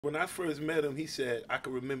When I first met him, he said, I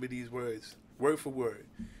can remember these words, word for word.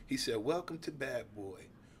 He said, "Welcome to Bad Boy,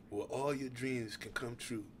 where all your dreams can come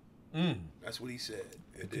true." Mm. That's what he said.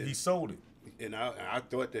 And He then, sold it. and I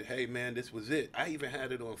thought that, hey man, this was it. I even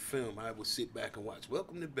had it on film. I would sit back and watch.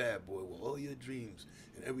 Welcome to Bad Boy, where all your dreams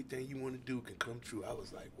and everything you want to do can come true. I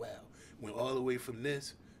was like, wow. Went all the way from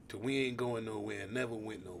this to we ain't going nowhere and never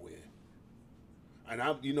went nowhere. And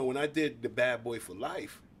when I did the Bad Boy for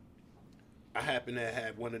Life, I happened to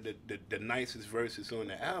have one of the nicest verses on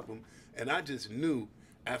the album, and I just knew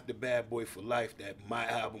after Bad Boy for Life that my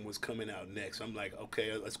album was coming out next. I'm like, okay,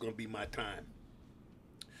 it's gonna be my time.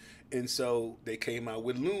 And so they came out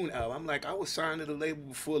with Loon album. I'm like, I was signed to the label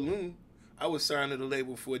before Loon. I was signed to the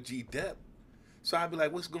label before G Dep. So I'd be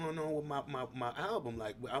like, what's going on with my album?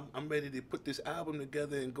 Like, I'm ready to put this album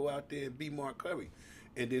together and go out there and be Mark Curry.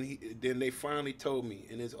 And then they finally told me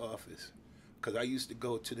in his office, because I used to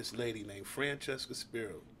go to this lady named Francesca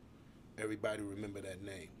Spiro. Everybody remember that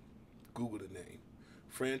name. Google the name.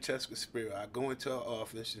 Francesca Spiro. I go into her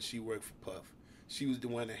office and she worked for Puff. She was the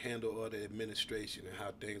one that handled all the administration and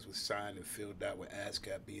how things were signed and filled out with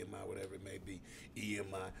ASCAP, BMI, whatever it may be,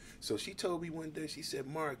 EMI. So she told me one day, she said,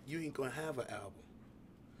 Mark, you ain't going to have an album.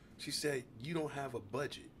 She said, you don't have a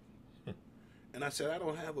budget. And I said, I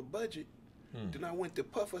don't have a budget. Then I went to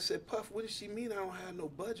Puff. I said, Puff, what does she mean I don't have no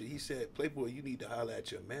budget? He said, Playboy, you need to holler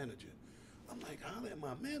at your manager. I'm like, holler at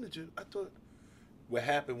my manager? I thought what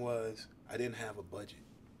happened was I didn't have a budget.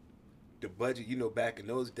 The budget, back in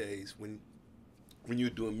those days when you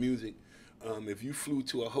were doing music, if you flew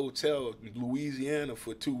to a hotel in Louisiana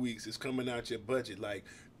for 2 weeks, it's coming out your budget. Like,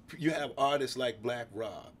 you have artists like Black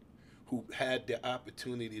Rob, who had the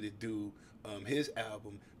opportunity to do his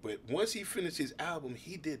album, but once he finished his album,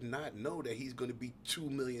 he did not know that he's going to be $2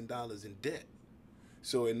 million in debt.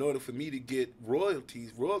 So in order for me to get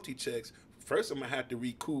royalty checks, first I'm gonna have to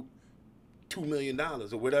recoup $2 million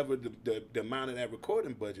or whatever the amount of that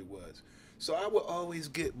recording budget was. So I would always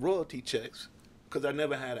get royalty checks because I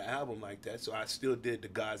never had an album like that. So I still did the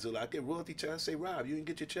Godzilla. I get royalty checks. I say, Rob, you didn't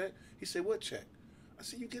get your check? He said, what check? I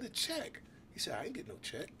said, you get a check. He said, I ain't get no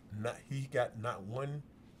check. He got not one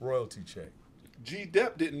royalty check. G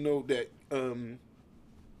Dep didn't know that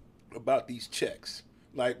about these checks.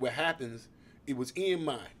 Like what happens, it was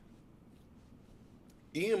EMI.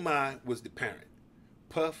 EMI was the parent.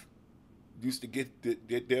 Puff used to get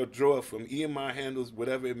they'll draw from EMI handles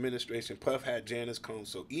whatever administration. Puff had Janice Combs,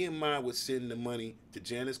 so EMI would send the money to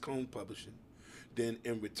Janice Combs Publishing. Then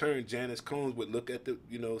in return, Janice Combs would look at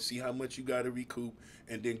see how much you got to recoup,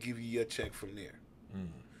 and then give you your check from there.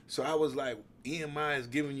 So I was like, EMI is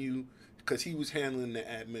giving you, because he was handling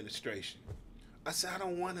the administration. I said, I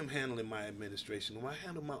don't want him handling my administration. I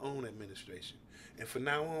handle my own administration. And from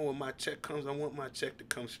now on, when my check comes, I want my check to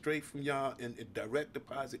come straight from y'all and direct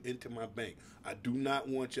deposit into my bank. I do not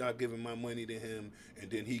want y'all giving my money to him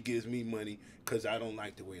and then he gives me money, because I don't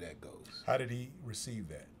like the way that goes. How did he receive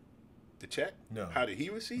that? The check? No. How did he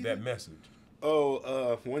receive that it? message?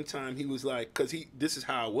 Oh, one time he was like, because this is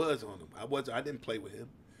how I was on him. I didn't play with him.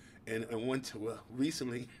 And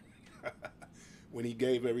recently, when he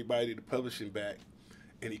gave everybody the publishing back,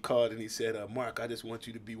 and he called and he said, Mark, I just want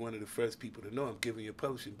you to be one of the first people to know I'm giving your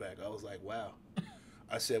publishing back. I was like, wow.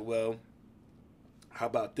 I said, well, how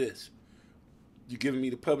about this? You giving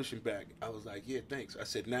me the publishing back? I was like, yeah, thanks. I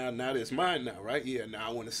said, now it's mine now, right? Yeah, now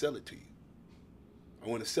I want to sell it to you. I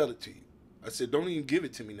want to sell it to you. I said, don't even give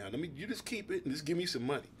it to me now. You just keep it and just give me some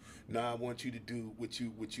money. Now I want you to do what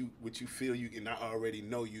you feel you can. I already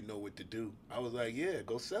know you know what to do. I was like, yeah,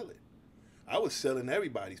 go sell it. I was selling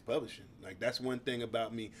everybody's publishing. Like, that's one thing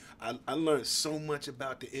about me. I learned so much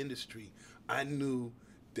about the industry. I knew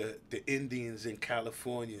the Indians in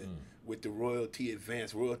California with the Royalty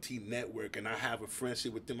Advance, Royalty Network, and I have a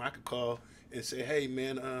friendship with them. I could call and say, hey,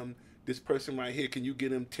 man, this person right here, can you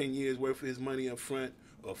get him 10 years worth of his money up front,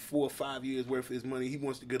 or 4 or 5 years worth of his money? He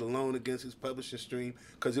wants to get a loan against his publishing stream,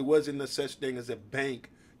 because it wasn't a such thing as a bank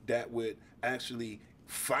that would actually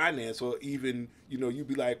finance, or even, you'd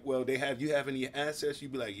be like, well, you have any assets?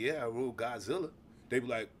 You'd be like, yeah, I wrote Godzilla. They'd be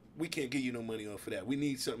like, we can't give you no money off of that. We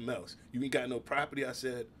need something else. You ain't got no property? I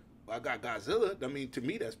said, well, I got Godzilla. I mean, to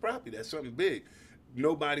me, that's property. That's something big.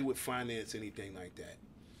 Nobody would finance anything like that.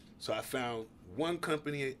 So I found one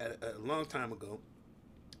company a long time ago.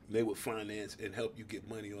 They would finance and help you get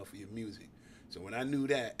money off of your music. So when I knew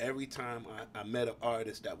that, every time I met an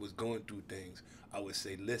artist that was going through things, I would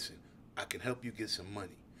say, listen, I can help you get some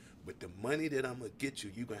money. But the money that I'm going to get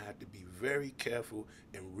you, you're going to have to be very careful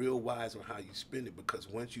and real wise on how you spend it, because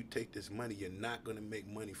once you take this money, you're not going to make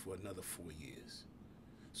money for another 4 years.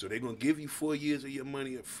 So they're going to give you 4 years of your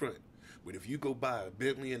money up front. But if you go buy a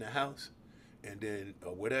Bentley in a house, and then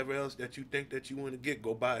whatever else that you think that you want to get,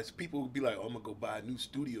 go buy. People would be like, "Oh, I'm gonna go buy new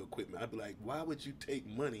studio equipment." I'd be like, "Why would you take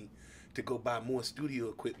money to go buy more studio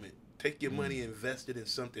equipment? Take your money and invest it in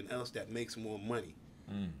something else that makes more money."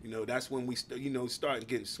 You know, that's when we start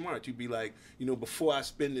getting smart. You'd be like, before I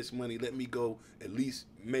spend this money, let me go at least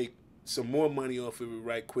make some more money off of it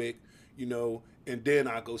right quick, and then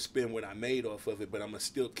I'll go spend what I made off of it, but I'm gonna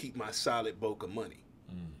still keep my solid bulk of money,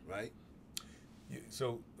 right? Yeah,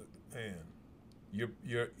 so, man,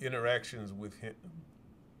 your interactions with him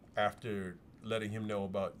after letting him know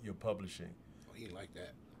about your publishing. Oh, he didn't like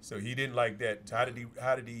that. So he didn't like that. So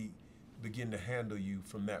how did he begin to handle you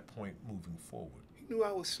from that point moving forward? He knew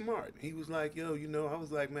I was smart. He was like, yo, I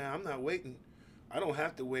was like, man, I'm not waiting. I don't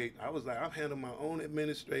have to wait. I was like, I'll handle my own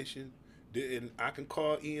administration, and I can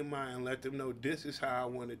call EMI and let them know this is how I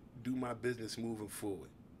want to do my business moving forward.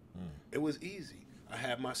 It was easy. I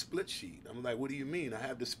have my split sheet. I'm like, what do you mean? I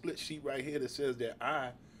have the split sheet right here that says that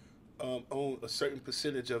I own a certain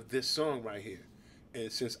percentage of this song right here. And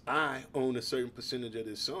since I own a certain percentage of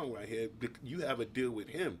this song right here, you have a deal with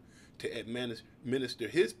him to administer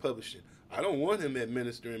his publishing. I don't want him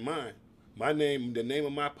administering mine. The name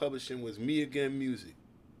of my publishing was Me Again Music,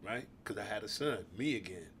 right? Because I had a son, Me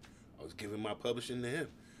Again. I was giving my publishing to him.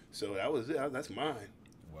 So that was it. That's mine.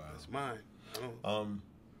 Wow. That's mine.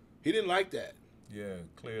 He didn't like that. Yeah,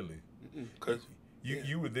 clearly. Cause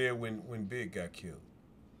you were there when Big got killed.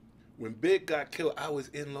 When Big got killed, I was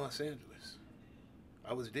in Los Angeles.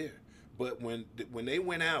 I was there. But when they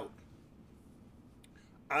went out,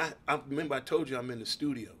 I remember I told you I'm in the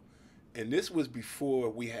studio. And this was before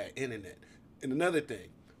we had internet. And another thing,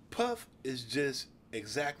 Puff is just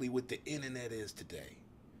exactly what the internet is today.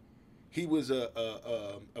 He was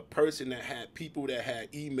a person that had people that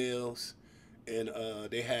had emails, and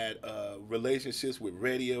they had relationships with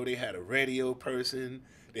radio. They had a radio person.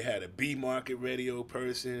 They had a B-market radio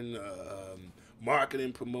person,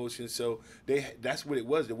 marketing promotion. So that's what it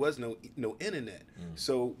was. There was no internet.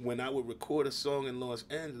 So when I would record a song in Los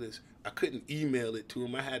Angeles, I couldn't email it to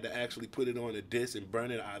him. I had to actually put it on a disc and burn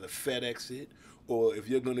it, either FedEx it, or if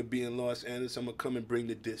you're going to be in Los Angeles, I'm going to come and bring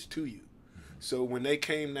the disc to you. So when they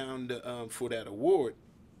came down for that award,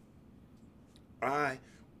 I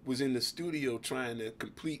was in the studio trying to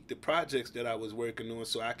complete the projects that I was working on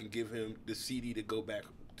so I can give him the CD to go back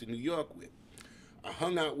to New York with. I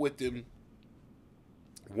hung out with him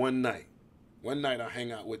one night. One night I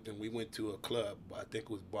hung out with him. We went to a club, I think it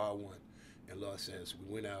was Bar One in Los Angeles.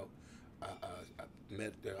 We went out. I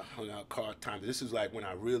met there, hung out Carl Thomas. This is like when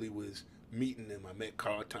I really was meeting him. I met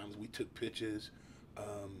Carl Thomas. We took pictures.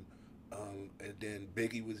 And then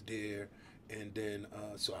Biggie was there. And then,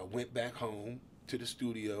 so I went back home to the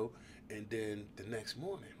studio. And then the next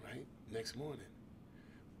morning,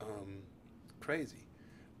 crazy.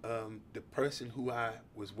 The person who I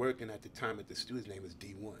was working at the time at the studio, his name was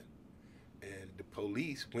D1. And the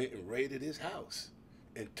police went and raided his house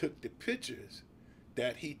and took the pictures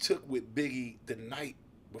that he took with Biggie the night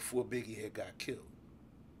before Biggie had got killed.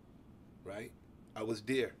 Right? I was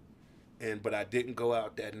there. But I didn't go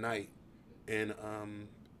out that night. And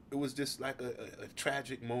it was just like a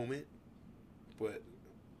tragic moment. But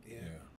yeah.